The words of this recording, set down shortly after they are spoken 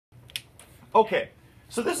Okay,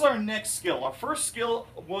 so this is our next skill. Our first skill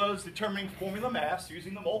was determining formula mass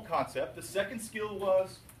using the mole concept. The second skill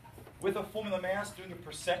was with a formula mass doing a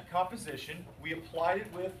percent composition. We applied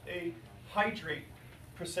it with a hydrate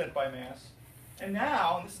percent by mass. And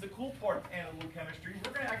now, and this is the cool part of analytical chemistry,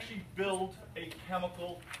 we're going to actually build a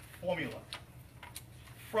chemical formula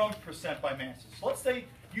from percent by masses. So let's say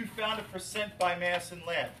you found a percent by mass in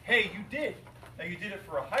lab. Hey, you did. Now you did it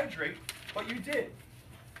for a hydrate, but you did.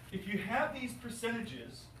 If you have these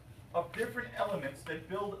percentages of different elements that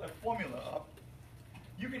build a formula up,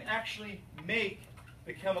 you can actually make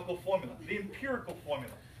the chemical formula, the empirical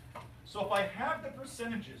formula. So if I have the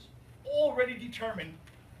percentages already determined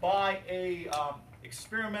by a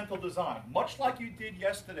experimental design, much like you did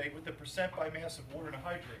yesterday with the percent by mass of water in a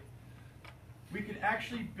hydrate, we can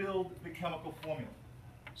actually build the chemical formula.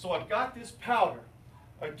 So I've got this powder,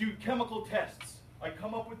 I do chemical tests, I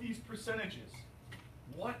come up with these percentages.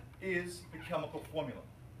 What is the chemical formula?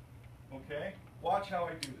 Okay, watch how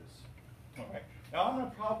I do this. All right, now I'm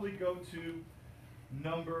going to probably go to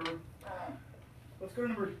number, let's go to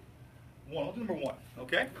number one. Let's do number one,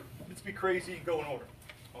 okay? Let's be crazy and go in order,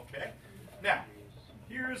 okay? Now,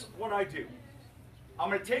 here's what I do. I'm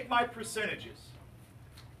going to take my percentages,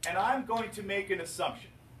 and I'm going to make an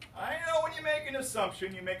assumption. I know when you make an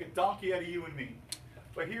assumption, you make a donkey out of you and me.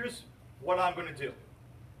 But here's what I'm going to do.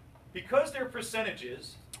 Because they're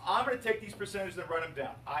percentages, I'm going to take these percentages and write them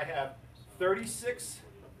down. I have 36,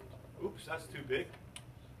 oops, that's too big.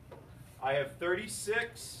 I have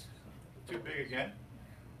 36, too big again.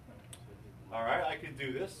 All right, I can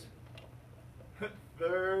do this.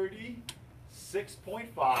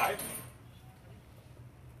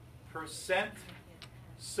 36.5%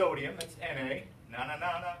 sodium, that's Na,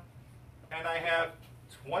 na. And I have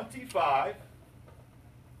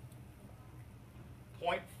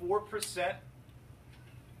 25.4%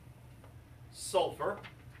 sulfur,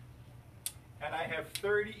 and I have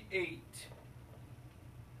 38%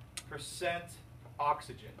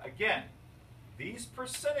 oxygen. Again, these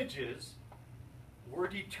percentages were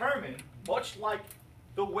determined much like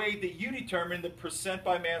the way that you determined the percent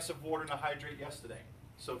by mass of water in a hydrate yesterday.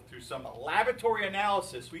 So through some laboratory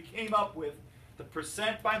analysis, we came up with the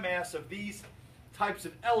percent by mass of these types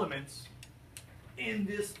of elements in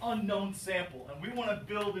this unknown sample. And we want to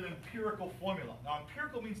build an empirical formula. Now,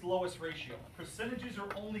 empirical means lowest ratio. Percentages are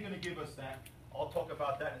only going to give us that. I'll talk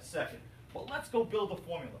about that in a second. But let's go build a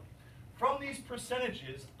formula. From these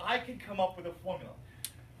percentages, I can come up with a formula.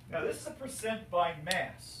 Now, this is a percent by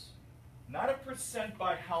mass, not a percent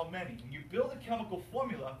by how many. When you build a chemical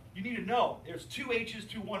formula, you need to know there's two H's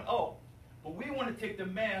to one O. But we want to take the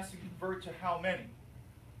mass and convert to how many.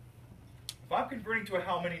 If I'm converting to a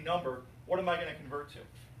how many number, what am I going to convert to?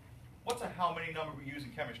 What's a how many number we use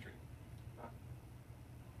in chemistry?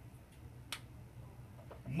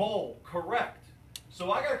 Mole, correct.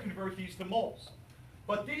 So I got to convert these to moles.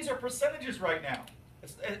 But these are percentages right now.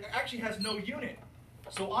 It actually has no unit.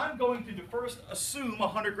 So I'm going to first assume a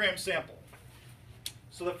 100-gram sample.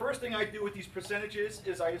 So the first thing I do with these percentages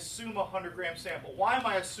is I assume a 100-gram sample. Why am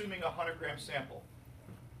I assuming a 100-gram sample?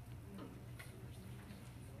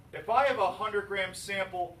 If I have a 100-gram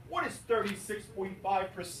sample, what is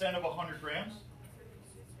 36.5% of 100 grams?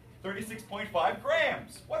 36.5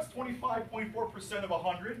 grams. What's 25.4% of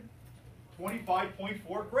 100?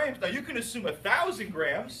 25.4 grams. Now you can assume 1,000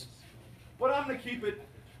 grams, but I'm going to keep it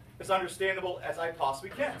as understandable as I possibly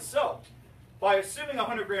can. So, by assuming a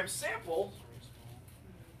 100-gram sample,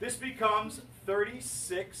 this becomes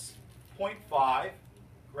 36.5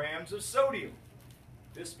 grams of sodium.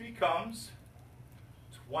 This becomes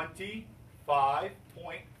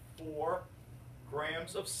 25.4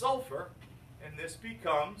 grams of sulfur, and this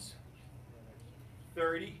becomes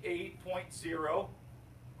 38.0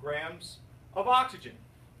 grams of oxygen.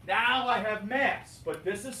 Now I have mass, but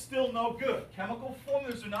this is still no good. Chemical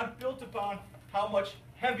formulas are not built upon how much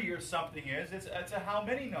heavier something is. It's a how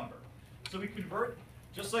many number. So we convert,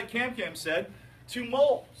 just like Cam said, to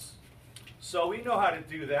moles. So we know how to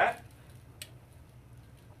do that.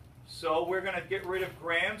 So we're going to get rid of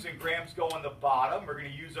grams, and grams go on the bottom. We're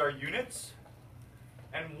going to use our units.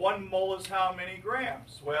 And 1 mole is how many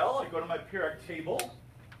grams? Well, I go to my periodic table.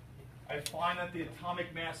 I find that the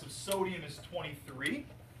atomic mass of sodium is 23.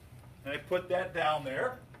 And I put that down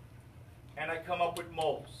there. And I come up with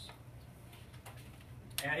moles.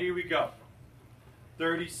 And here we go.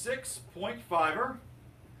 36.5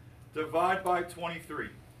 divide by 23.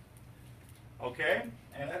 Okay?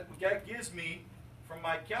 And that gives me, from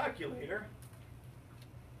my calculator,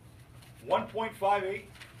 1.58.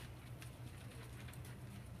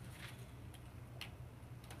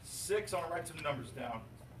 6, I want to write some numbers down.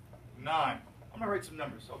 I'm going to write some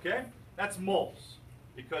numbers, okay? That's moles,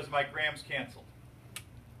 because my grams canceled.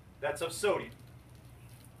 That's of sodium.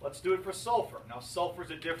 Let's do it for sulfur. Now, sulfur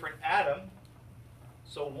is a different atom,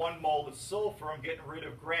 so 1 mole of sulfur, I'm getting rid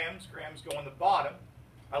of grams. Grams go on the bottom.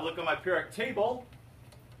 I look on my periodic table.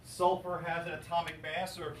 Sulfur has an atomic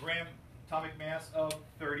mass, or a gram atomic mass, of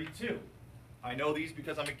 32. I know these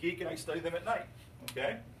because I'm a geek and I study them at night,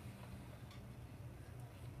 okay?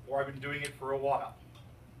 Or I've been doing it for a while.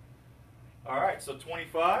 All right, so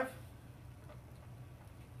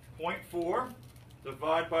 25.4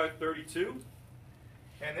 divided by 32,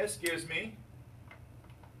 and this gives me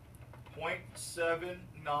 0.79.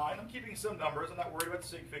 I'm keeping some numbers. I'm not worried about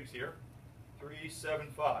sig figs here.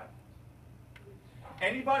 375.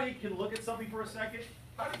 Anybody can look at something for a second?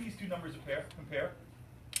 How do these two numbers compare?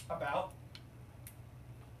 About.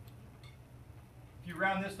 If you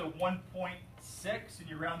round this to 1.6 and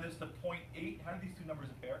you round this to 0.8, how do these two numbers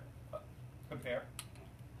compare?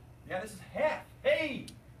 Yeah, this is half. Hey,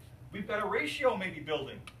 we've got a ratio maybe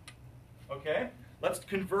building. Okay, let's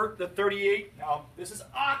convert the 38. Now, this is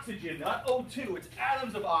oxygen, not O2. It's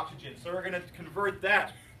atoms of oxygen, so we're going to convert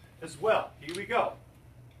that as well. Here we go.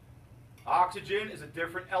 Oxygen is a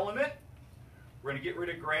different element. We're going to get rid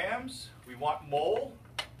of grams. We want mole.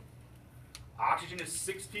 Oxygen is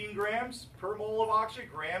 16 grams per mole of oxygen.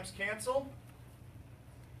 Grams cancel.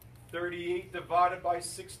 38 divided by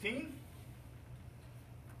 16.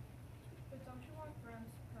 But don't you want grams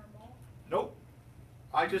per mole? Nope.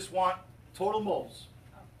 I just want total moles.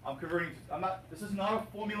 I'm converting. This is not a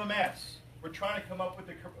formula mass. We're trying to come up with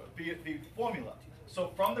the formula.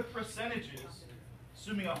 So from the percentages,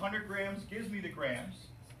 assuming 100 grams gives me the grams,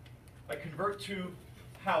 I convert to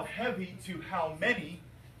how heavy to how many,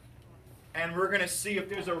 and we're going to see if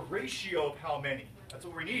there's a ratio of how many. That's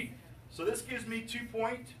what we need. So this gives me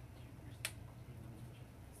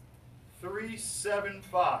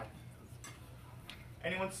 2.375.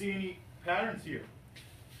 Anyone see any patterns here?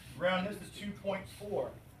 Round this to 2.4.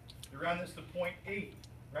 You round this to 0.8.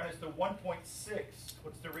 Round this to 1.6.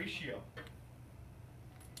 What's the ratio?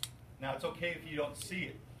 Now, it's okay if you don't see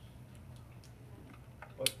it.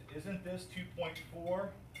 But isn't this 2.4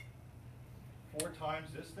 4 times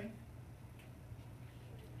this thing?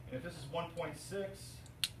 And if this is 1.6,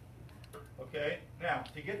 okay? Now,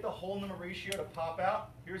 to get the whole number ratio to pop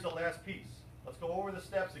out, here's the last piece. Let's go over the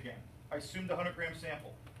steps again. I assumed a 100-gram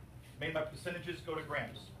sample. Made my percentages go to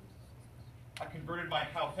grams. I converted my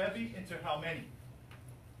how heavy into how many?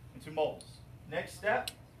 Into moles. Next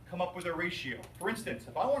step, come up with a ratio. For instance,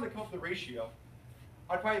 if I wanted to come up with a ratio,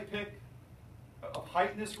 I'd probably pick, of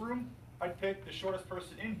height in this room, I'd pick the shortest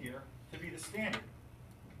person in here to be the standard.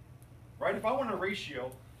 Right? If I wanted a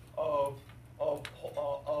ratio of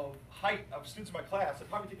height of students in my class, I'd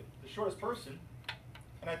probably take the shortest person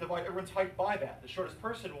and I'd divide everyone's height by that. The shortest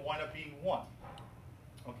person will wind up being 1.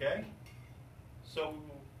 Okay? So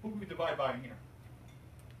who do we divide by in here?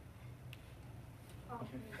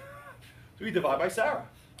 Okay. So we divide by Sarah.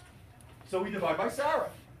 So we divide by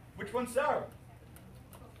Sarah. Which one's Sarah?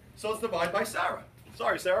 So let's divide by Sarah.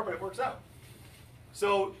 Sorry, Sarah, but it works out.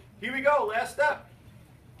 So here we go, last step.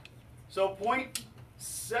 So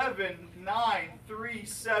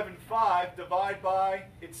 0.79375 divided by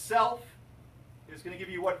itself is going to give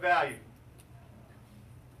you what value?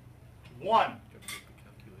 1.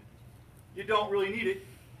 You don't really need it.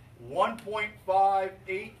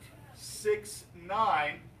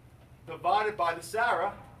 1.5869 divided by the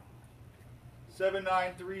Sarah,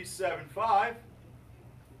 79375.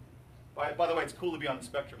 By the way, it's cool to be on the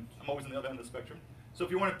spectrum. I'm always on the other end of the spectrum. So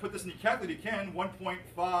if you want to put this in your calculator, you can.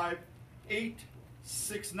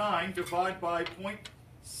 1.5869 divided by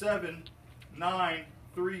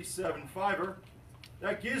 0.79375.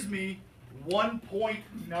 That gives me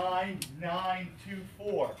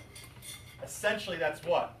 1.9924. Essentially, that's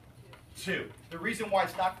what? 2. The reason why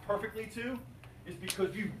it's not perfectly 2 is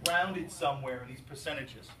because you rounded somewhere in these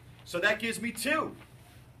percentages. So that gives me 2.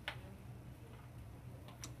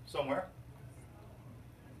 Somewhere.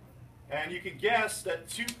 And you can guess that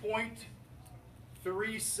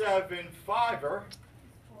 2.375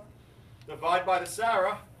 divided by the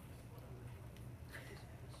Sarah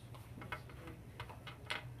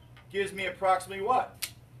gives me approximately what?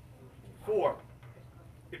 4.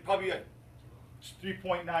 It'd probably be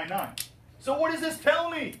 3.99. So what does this tell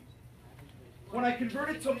me? When I convert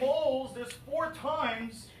it to moles, there's 4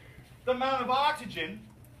 times the amount of oxygen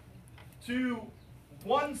to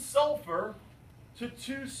 1 sulfur to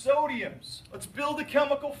 2 sodiums. Let's build a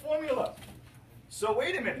chemical formula. So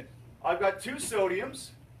wait a minute. I've got 2 sodiums.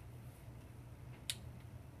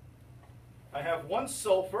 I have 1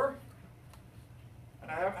 sulfur.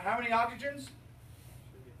 And I have how many oxygens?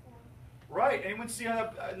 Right. Anyone see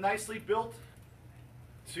how nicely built?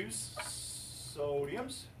 2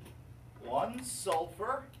 sodiums, 1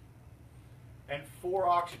 sulfur, and 4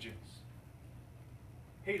 oxygens.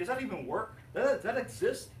 Hey, does that even work? Does that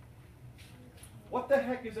exist? What the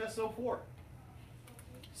heck is SO4?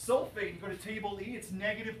 Sulfate, you go to table E, it's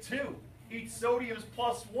 -2. Each sodium is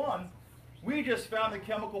 +1. We just found the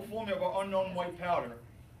chemical formula of our unknown white powder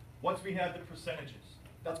once we had the percentages.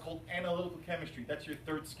 That's called analytical chemistry. That's your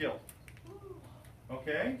third skill.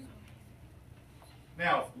 Okay?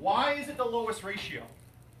 Now, why is it the lowest ratio?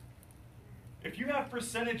 If you have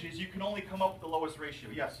percentages, you can only come up with the lowest ratio.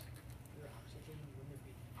 Yes?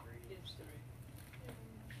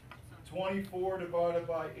 24 divided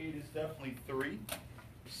by 8 is definitely 3.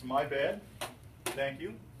 It's my bad. Thank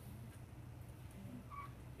you.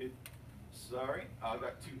 Sorry, I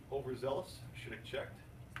got too overzealous. Should have checked.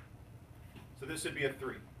 So this would be a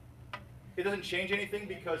 3. It doesn't change anything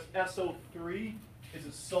because SO3 is a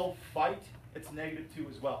sulfite. It's -2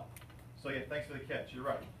 as well. So yeah, thanks for the catch. You're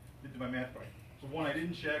right. Did do my math right. So one I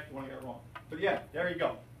didn't check, one I got wrong. But yeah, there you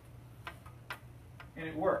go. And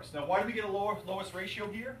it works. Now, why do we get a lowest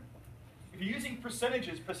ratio here? If you're using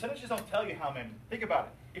percentages, percentages don't tell you how many. Think about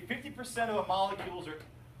it. If 50% of the molecules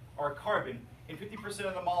are carbon and 50%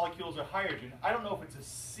 of the molecules are hydrogen, I don't know if it's a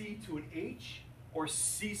C to an H or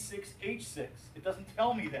C6H6. It doesn't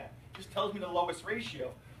tell me that. It just tells me the lowest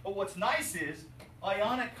ratio. But what's nice is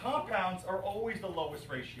ionic compounds are always the lowest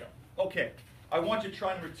ratio. Okay, I want you to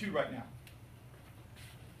try number 2 right now.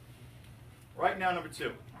 Right now, number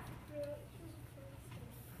 2.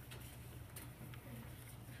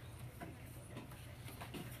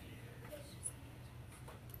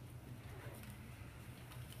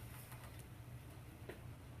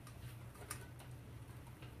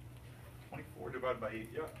 Divided by 8,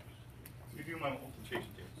 yeah. You do my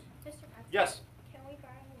multiplication tables. Mr. Paxton, Yes? can we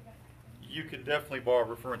borrow the reference? You can definitely borrow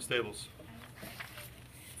reference tables.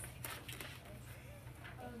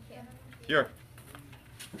 Here.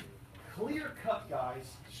 Clear cut,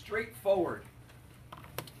 guys. Straightforward.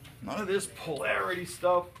 None of this polarity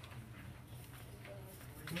stuff.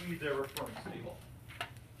 We need their reference table.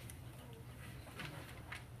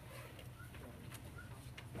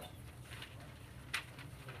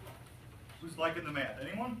 Who's liking the math?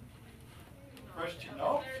 Anyone? Question?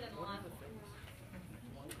 No?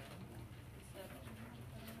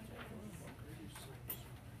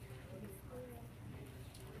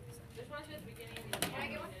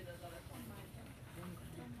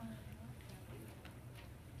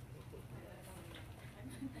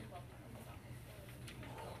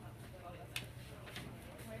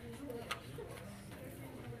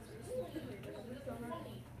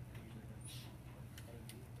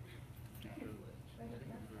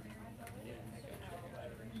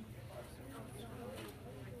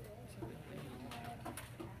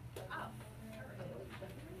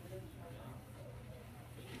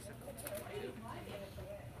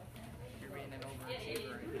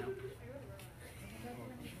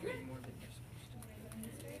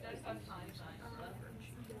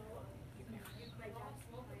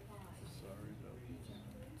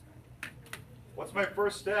 What's my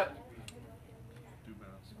first step? Do math.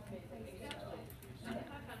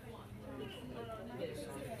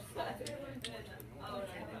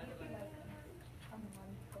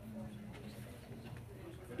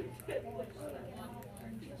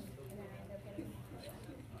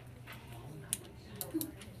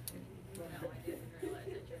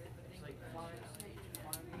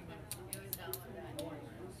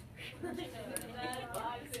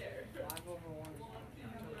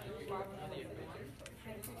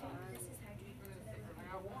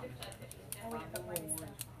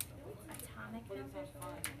 Atomic numbers?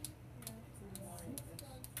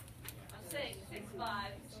 I'm saying 6,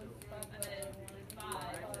 5, and then 5,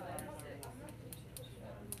 and then 6.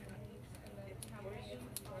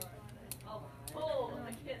 Oh,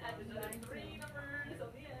 I can't add another 3 numbers on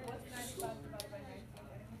the end. What's 95 divided by 19?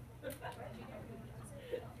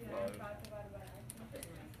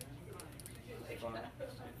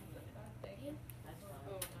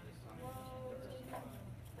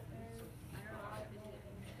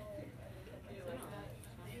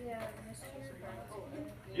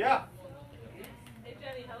 Yeah. Hey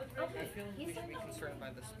Jenny, how was Richard? I feel like we should be concerned by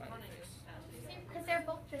the smiley face. Because they're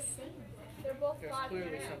both the same. They're both There's 5 clearly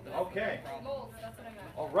grams. something. Okay. Moles, that's what I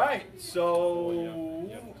meant. All right. So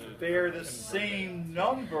they're the same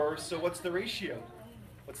number. So what's the ratio?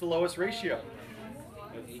 What's the lowest ratio?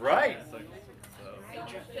 Right.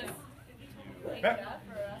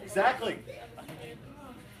 Exactly.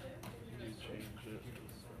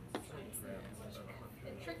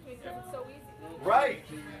 So easy. Right.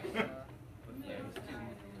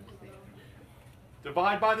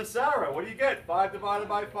 Divide by the Sarah. What do you get? 5 divided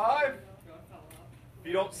by 5? If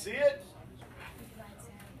you don't see it,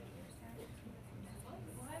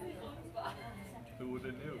 Who would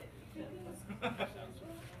have knew?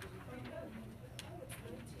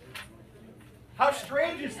 how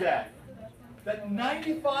strange is that? That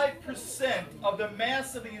 95% of the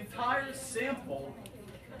mass of the entire sample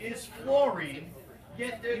is fluorine,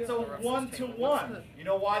 yet it's a 1-to-1. You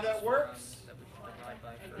know why that works?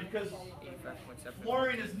 Because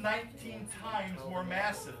fluorine is 19 times more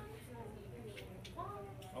massive.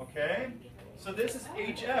 Okay? So this is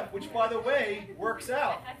HF, which, by the way, works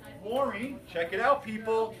out. Fluorine, check it out,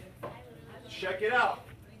 people. Check it out.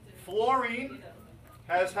 Fluorine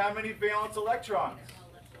has how many valence electrons?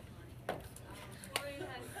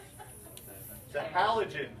 It's a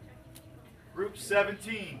halogen. Group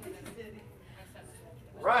 17.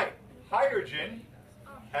 Right. Hydrogen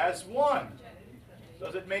has 1.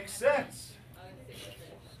 Does it make sense?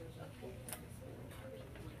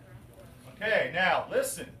 Okay, now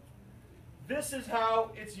listen. This is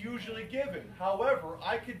how it's usually given. However,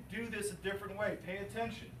 I could do this a different way. Pay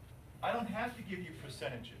attention. I don't have to give you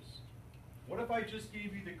percentages. What if I just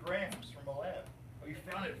gave you the grams from a lab? Oh, you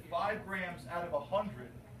found it 5 grams out of 100.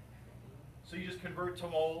 So you just convert to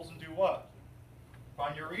moles and do what?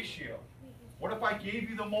 Find your ratio. What if I gave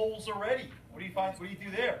you the moles already? What do you find? What do you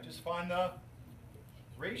do there? Just find the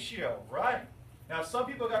ratio, right? Now some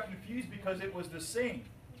people got confused because it was the same.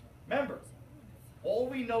 Remember, all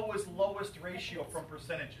we know is lowest ratio from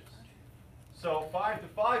percentages. So 5 to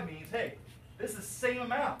 5 means, hey, this is the same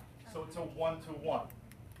amount. So it's a 1-to-1.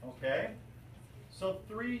 Okay? So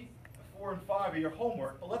 3, 4, and 5 are your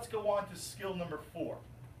homework. But let's go on to skill number 4.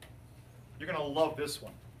 You're going to love this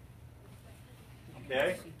one.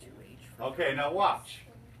 Okay? Okay, now watch.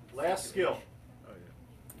 Last skill. Oh,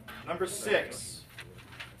 yeah. Number 6.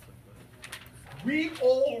 We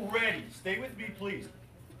already, stay with me please,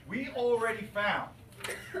 we already found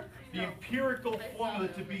the empirical formula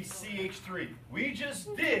to be CH3. We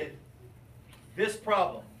just did this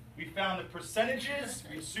problem. We found the percentages,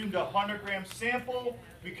 we assumed a 100-gram sample,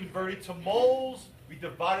 we converted to moles, we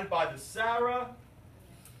divided by the Sarah,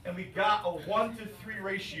 and we got a 1-to-3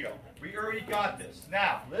 ratio. We already got this.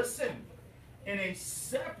 Now, listen, in a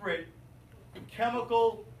separate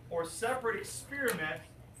chemical or separate experiment,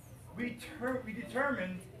 we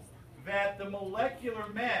determined that the molecular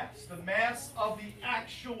mass, the mass of the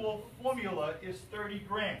actual formula, is 30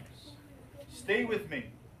 grams. Stay with me.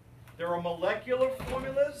 There are molecular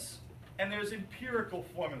formulas and there's empirical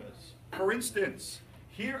formulas. For instance,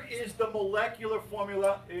 here is the molecular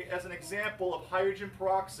formula as an example of hydrogen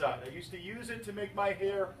peroxide. I used to use it to make my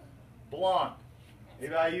hair blonde.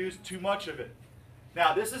 Maybe I used too much of it.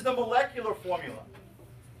 Now, this is the molecular formula.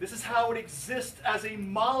 This is how it exists as a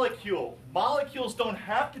molecule. Molecules don't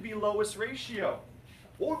have to be lowest ratio.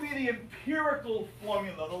 What would be the empirical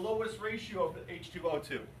formula, the lowest ratio of the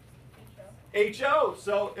H2O2? HO,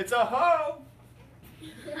 so it's a HO.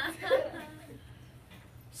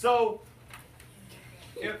 So,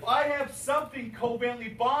 if I have something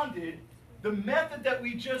covalently bonded, the method that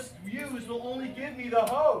we just used will only give me the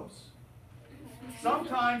HOs.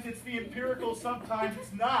 Sometimes it's the empirical, sometimes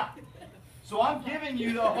it's not. So I'm giving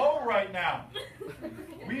you the HO right now.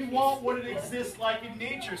 We want what it exists like in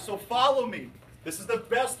nature, so follow me. This is the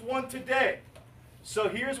best one today. So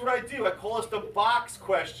here's what I do. I call this the box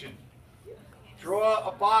question. Draw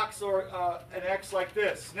a box or an X like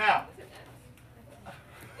this. Now,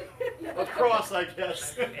 a cross, I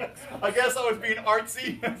guess. I guess I was being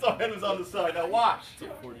artsy, so it was on the side. Now watch.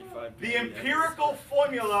 The empirical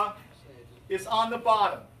formula is on the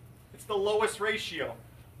bottom. It's the lowest ratio.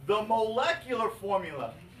 The molecular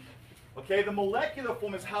formula, okay, the molecular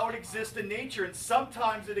form is how it exists in nature, and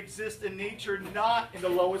sometimes it exists in nature not in the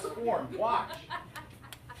lowest form. Watch.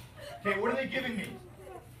 Okay, what are they giving me?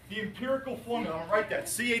 The empirical formula, I'm going to write that,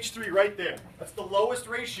 CH3 right there. That's the lowest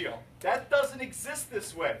ratio. That doesn't exist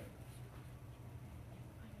this way.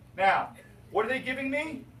 Now, what are they giving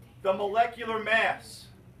me? The molecular mass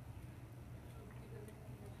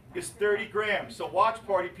is 30 grams. So watch,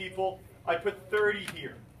 party people, I put 30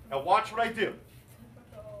 here. Now watch what I do.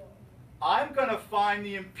 I'm going to find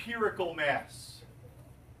the empirical mass.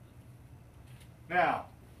 Now,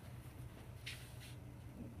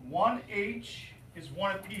 1 H is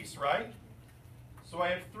 1 apiece, right? So I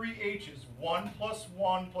have 3 H's. 1 plus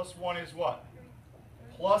 1 plus 1 is what?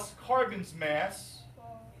 Plus carbon's mass,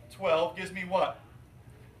 12, gives me what?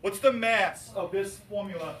 What's the mass of this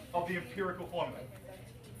formula, of the empirical formula?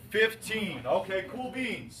 15. Okay, cool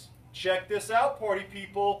beans. Check this out, party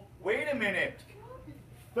people. Wait a minute.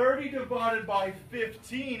 30 divided by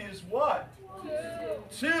 15 is what?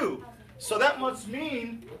 2. So that must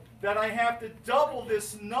mean that I have to double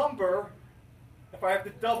this number. If I have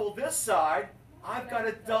to double this side, I've got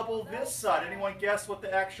to double this side. Anyone guess what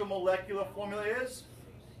the actual molecular formula is?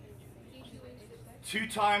 2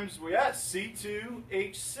 times, well, yes,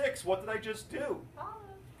 C2H6. What did I just do?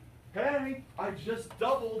 Hey, I just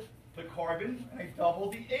doubled the carbon and I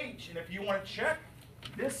doubled the H. And if you want to check,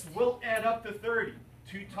 this will add up to 30.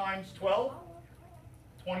 2 times 12,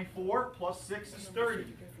 24, plus 6 is 30.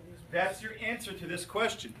 That's your answer to this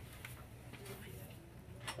question.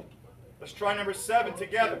 Let's try number 7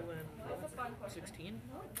 together. 16?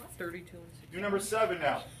 32 and 16. Do number 7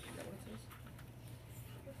 now.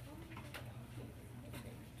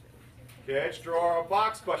 Okay, let's draw a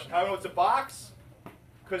box question. How do I know it's a box?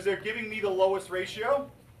 Because they're giving me the lowest ratio,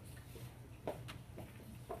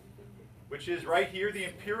 which is right here. The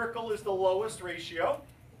empirical is the lowest ratio.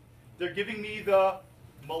 They're giving me the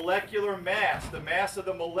molecular mass, the mass of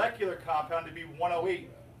the molecular compound to be 108.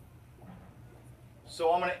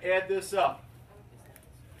 So I'm going to add this up.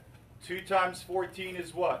 2 times 14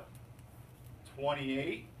 is what?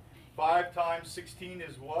 28. 5 times 16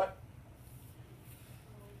 is what?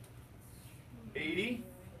 80.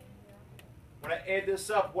 When I add this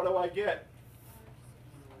up, what do I get?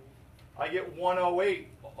 I get 108.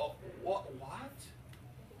 What?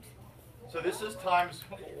 So this is times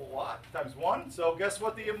what? Times 1. So guess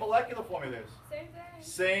what the molecular formula is? Same thing.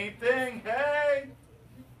 Same thing. Hey.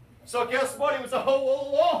 So guess what? It was a hoe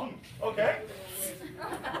all along. Okay.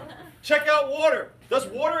 Check out water. Does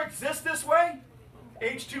water exist this way?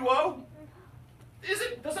 H2O?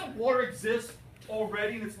 Doesn't water exist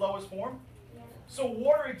already in its lowest form? So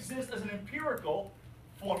water exists as an empirical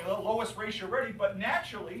formula, lowest ratio already, but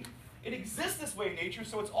naturally it exists this way in nature,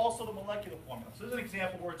 so it's also the molecular formula. So there's an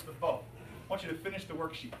example where it's the both. I want you to finish the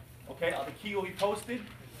worksheet. Okay, the key will be posted.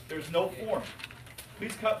 There's no form.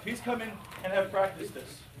 Please come in and have practiced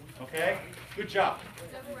this. Okay? Good job.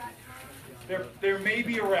 There may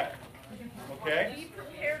be a red. Okay? Be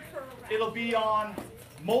prepared for a wrap. It'll be on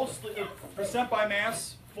mostly percent by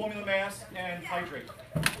mass, formula mass, and hydrate.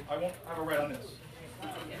 I won't have a red on this.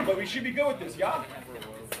 But we should be good with this, yeah?